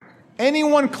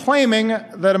Anyone claiming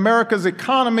that America's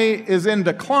economy is in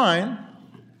decline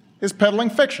is peddling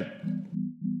fiction.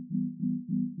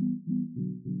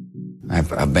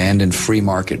 I've abandoned free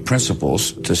market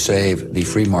principles to save the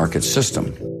free market system.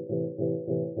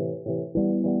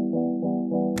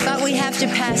 But we have to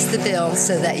pass the bill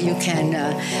so that you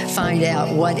can find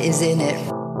out what is in it.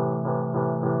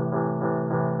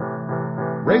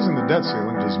 Raising the debt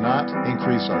ceiling does not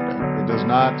increase our debt. It does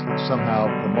not somehow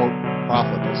promote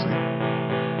profligacy.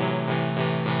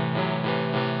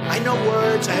 I know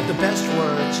words. I have the best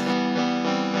words.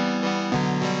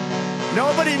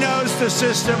 Nobody knows the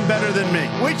system better than me,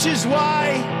 which is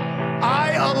why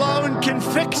I alone can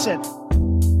fix it.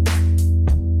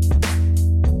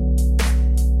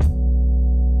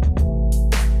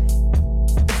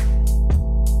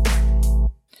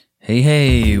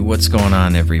 Hey, what's going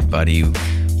on, everybody?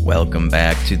 Welcome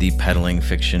back to the Peddling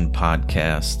Fiction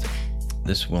Podcast.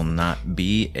 This will not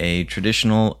be a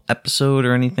traditional episode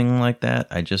or anything like that.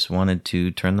 I just wanted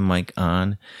to turn the mic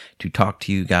on to talk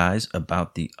to you guys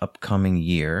about the upcoming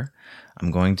year. I'm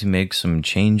going to make some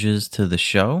changes to the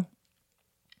show.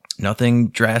 Nothing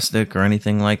drastic or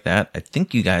anything like that. I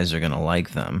think you guys are going to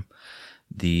like them.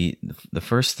 The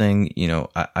first thing,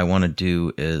 I want to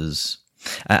do is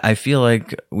I feel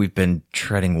like we've been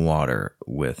treading water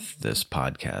with this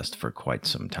podcast for quite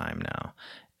some time now.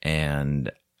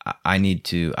 And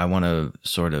I want to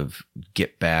sort of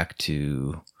get back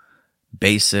to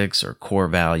basics or core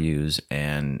values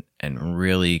and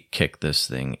really kick this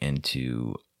thing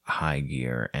into high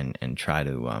gear and try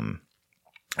to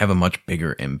have a much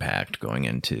bigger impact going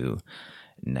into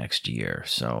next year.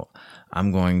 So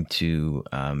I'm going to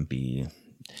be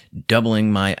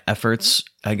doubling my efforts,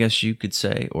 I guess you could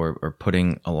say, or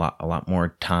putting a lot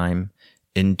more time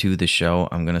into the show.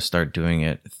 I'm going to start doing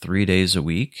it 3 days a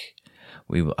week.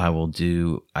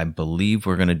 I believe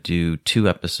we're going to do 2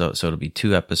 episodes. So it'll be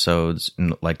 2 episodes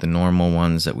like the normal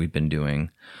ones that we've been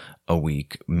doing a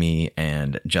week, me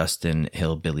and Justin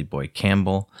Hillbilly Boy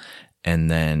Campbell.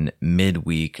 And then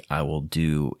midweek, I will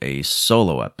do a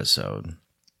solo episode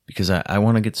because I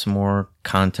want to get some more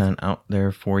content out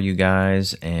there for you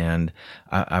guys. And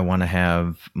I want to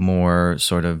have more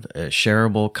sort of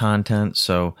shareable content.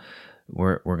 So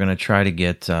we're going to try to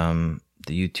get,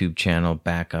 the YouTube channel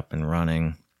back up and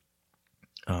running.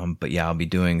 But yeah, I'll be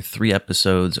doing 3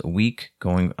 episodes a week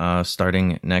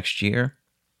starting next year.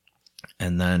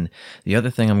 And then the other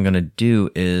thing I'm going to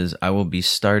do is I will be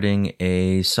starting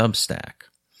a Substack,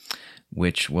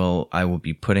 which I will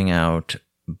be putting out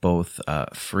both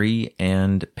free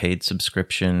and paid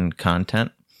subscription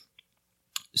content.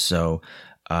 So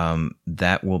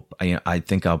that will, I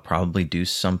think I'll probably do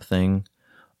something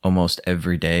almost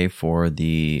every day for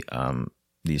the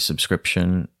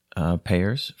subscription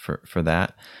payers for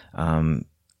that. And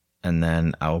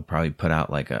then I will probably put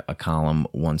out like a column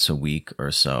once a week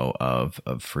or so of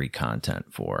free content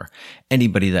for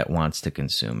anybody that wants to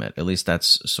consume it. At least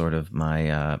that's sort of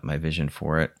my vision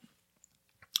for it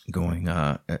going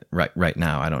right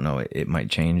now. I don't know. It might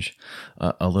change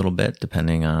a little bit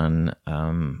depending on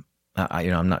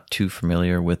I'm not too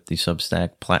familiar with the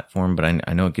Substack platform, but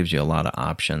I know it gives you a lot of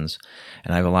options,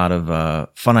 and I have a lot of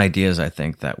fun ideas. I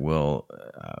think that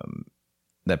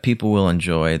that people will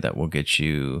enjoy. That will get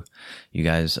you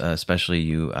guys, especially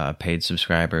you paid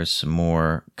subscribers, some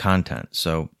more content.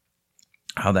 So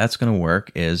how that's going to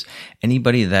work is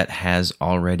anybody that has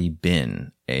already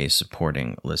been a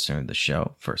supporting listener of the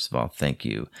show. First of all, thank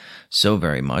you so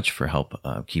very much for help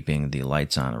keeping the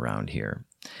lights on around here.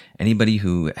 Anybody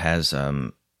who has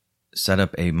set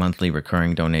up a monthly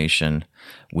recurring donation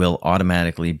will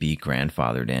automatically be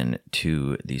grandfathered in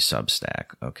to the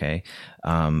Substack, okay?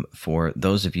 For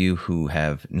those of you who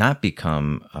have not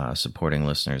become supporting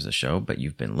listeners of the show, but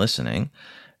you've been listening,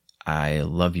 I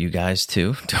love you guys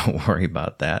too. Don't worry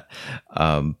about that.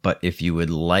 But if you would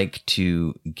like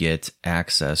to get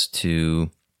access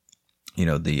to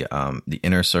the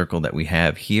inner circle that we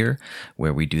have here,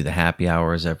 where we do the happy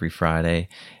hours every Friday,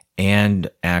 and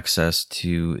access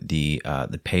to the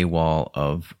paywall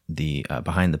of the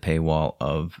behind the paywall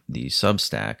of the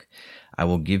Substack, I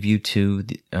will give you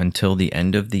until the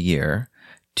end of the year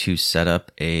to set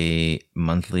up a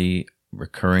monthly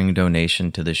recurring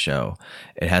donation to the show.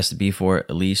 It has to be for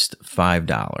at least $5.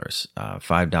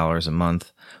 $5 a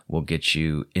month will get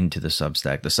you into the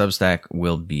Substack. The Substack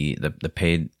will be the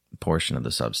paid portion of the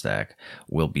Substack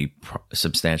will be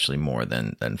substantially more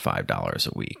than $5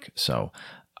 a week. So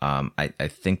I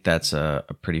think that's a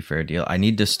pretty fair deal. I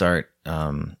need to start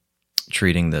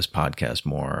treating this podcast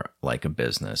more like a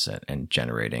business and try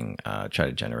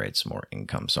to generate some more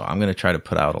income. So I'm going to try to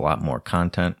put out a lot more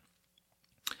content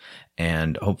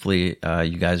and hopefully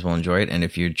you guys will enjoy it. And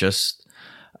if you're just,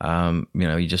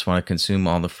 you just want to consume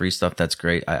all the free stuff, that's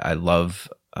great. I love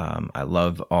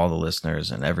all the listeners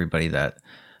and everybody that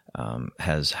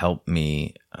has helped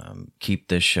me keep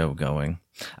this show going.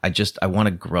 I want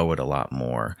to grow it a lot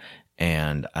more,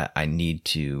 and I need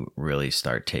to really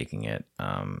start taking it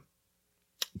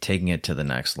to the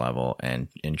next level and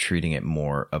treating it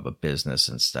more of a business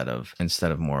instead of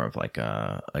more of like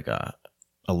a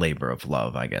labor of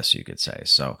love, I guess you could say.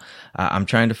 So I'm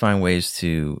trying to find ways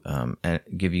to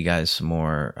give you guys some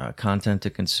more content to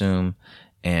consume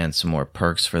and some more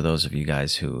perks for those of you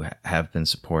guys who have been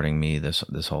supporting me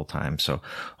this whole time. So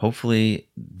hopefully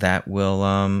that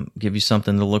will give you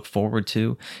something to look forward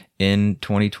to in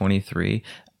 2023.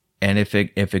 And if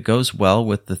it goes well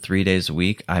with the 3 days a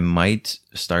week, I might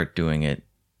start doing it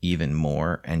even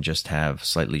more and just have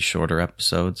slightly shorter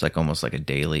episodes, like almost like a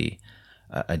daily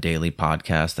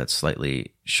podcast that's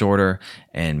slightly shorter,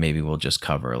 and maybe we'll just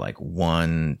cover like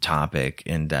one topic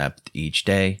in depth each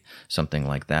day, something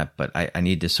like that. But I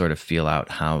need to sort of feel out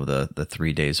how the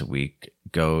 3 days a week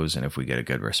goes and if we get a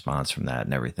good response from that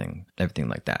and everything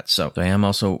like that. So I am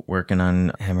also working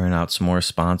on hammering out some more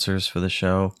sponsors for the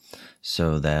show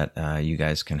so that you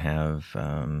guys can have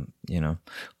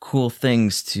cool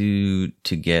things to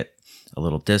get a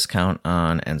little discount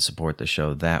on and support the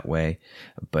show that way.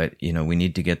 But we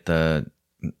need to get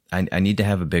I need to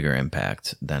have a bigger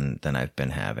impact than I've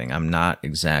been having. I'm not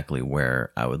exactly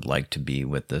where I would like to be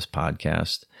with this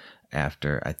podcast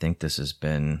after, I think this has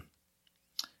been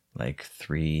like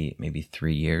maybe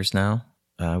 3 years now.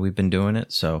 We've been doing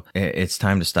it. So it's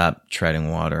time to stop treading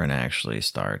water and actually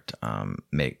start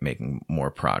making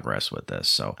more progress with this.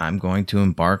 So I'm going to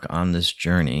embark on this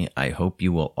journey. I hope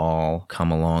you will all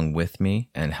come along with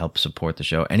me and help support the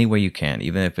show any way you can,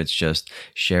 even if it's just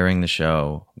sharing the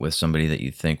show with somebody that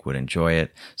you think would enjoy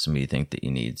it, somebody you think that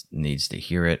needs to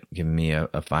hear it, giving me a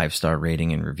 5-star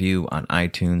rating and review on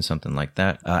iTunes, something like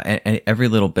that. And every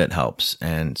little bit helps.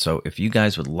 And so if you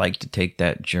guys would like to take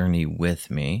that journey with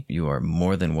me, you are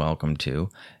more than welcome to.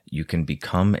 You can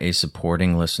become a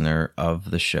supporting listener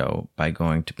of the show by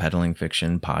going to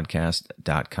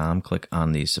peddlingfictionpodcast.com, click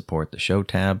on the support the show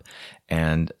tab,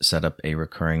 and set up a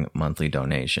recurring monthly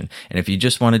donation. And if you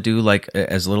just want to do like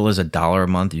as little as $1 a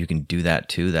month, you can do that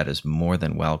too. That is more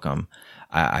than welcome.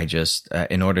 I just,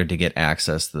 in order to get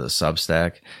access to the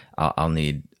Substack, I'll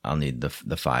need the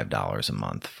 $5 a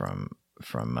month from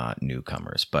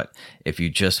newcomers. But if you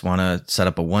just want to set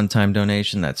up a one-time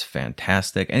donation, that's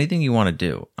fantastic. Anything you want to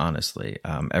do, honestly,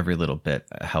 every little bit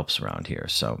helps around here.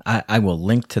 So I will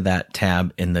link to that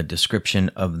tab in the description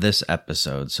of this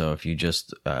episode. So if you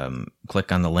just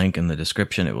click on the link in the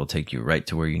description, it will take you right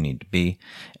to where you need to be,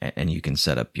 and you can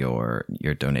set up your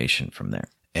donation from there.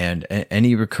 And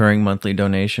any recurring monthly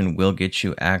donation will get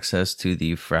you access to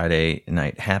the Friday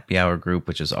night happy hour group,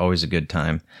 which is always a good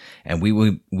time. And we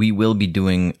will be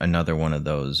doing another one of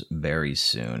those very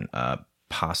soon,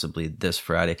 possibly this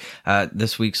Friday.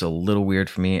 This week's a little weird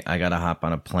for me. I got to hop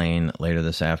on a plane later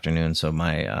this afternoon, so I'm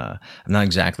not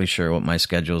exactly sure what my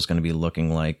schedule is going to be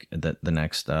looking like the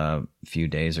next few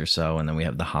days or so, and then we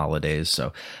have the holidays.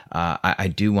 So I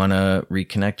do want to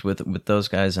reconnect with those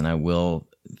guys, and I will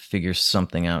figure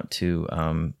something out to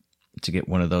get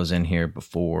one of those in here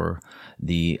before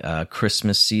the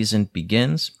Christmas season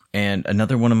begins. And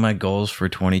another one of my goals for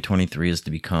 2023 is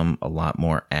to become a lot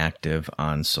more active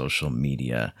on social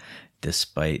media,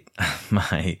 despite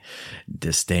my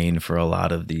disdain for a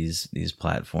lot of these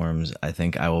platforms. I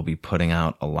think I will be putting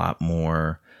out a lot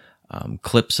more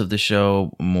clips of the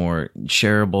show, more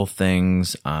shareable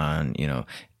things on,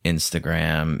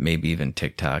 Instagram, maybe even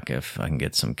TikTok, if I can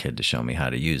get some kid to show me how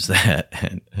to use that,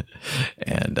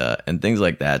 and things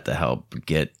like that to help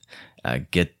get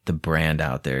the brand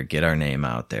out there, get our name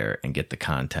out there, and get the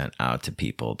content out to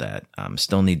people that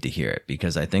still need to hear it.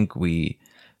 Because I think we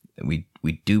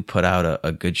do put out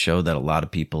a good show that a lot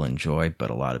of people enjoy, but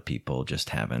a lot of people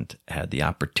just haven't had the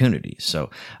opportunity.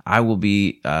 So I will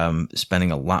be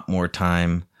spending a lot more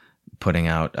time putting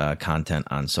out content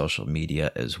on social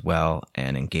media as well,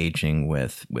 and engaging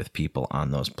with people on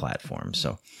those platforms.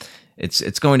 So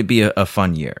it's going to be a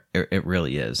fun year. It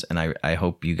really is. And I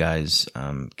hope you guys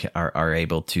are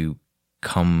able to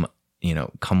come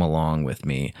along with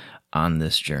me on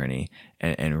this journey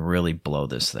and really blow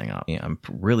this thing up. I'm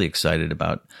really excited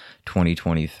about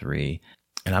 2023,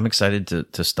 and I'm excited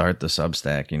to start the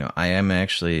Substack. I am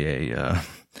actually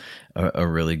a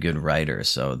really good writer,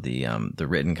 so the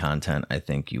written content, I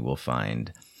think you will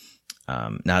find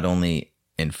not only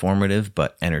informative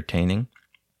but entertaining.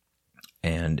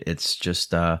 And it's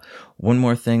just one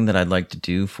more thing that I'd like to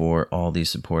do for all these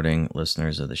supporting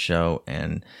listeners of the show.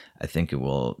 And I think it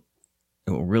will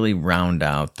really round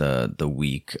out the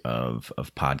week of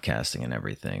podcasting and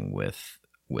everything with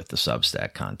the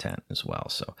Substack content as well.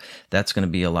 So that's going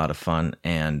to be a lot of fun.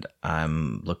 And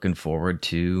I'm looking forward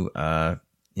to,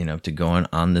 to going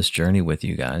on this journey with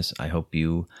you guys. I hope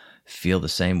you feel the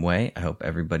same way. I hope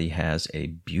everybody has a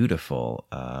beautiful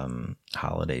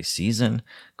holiday season,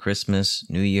 Christmas,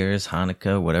 New Year's,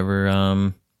 Hanukkah, whatever,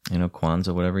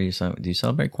 Kwanzaa, whatever do you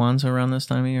celebrate Kwanzaa around this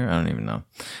time of year? I don't even know,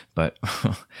 but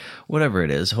whatever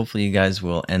it is, hopefully you guys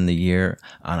will end the year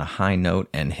on a high note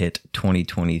and hit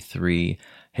 2023,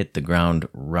 hit the ground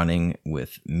running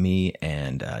with me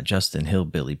and Justin Hill,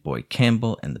 Billy Boy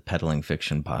Campbell, and the Peddling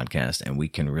Fiction Podcast, and we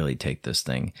can really take this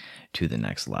thing to the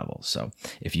next level. So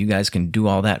if you guys can do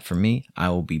all that for me, I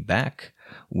will be back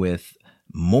with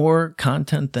more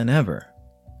content than ever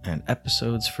and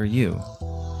episodes for you.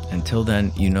 Until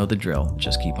then, you know the drill.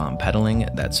 Just keep on peddling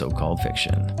that so-called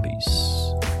fiction.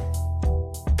 Peace.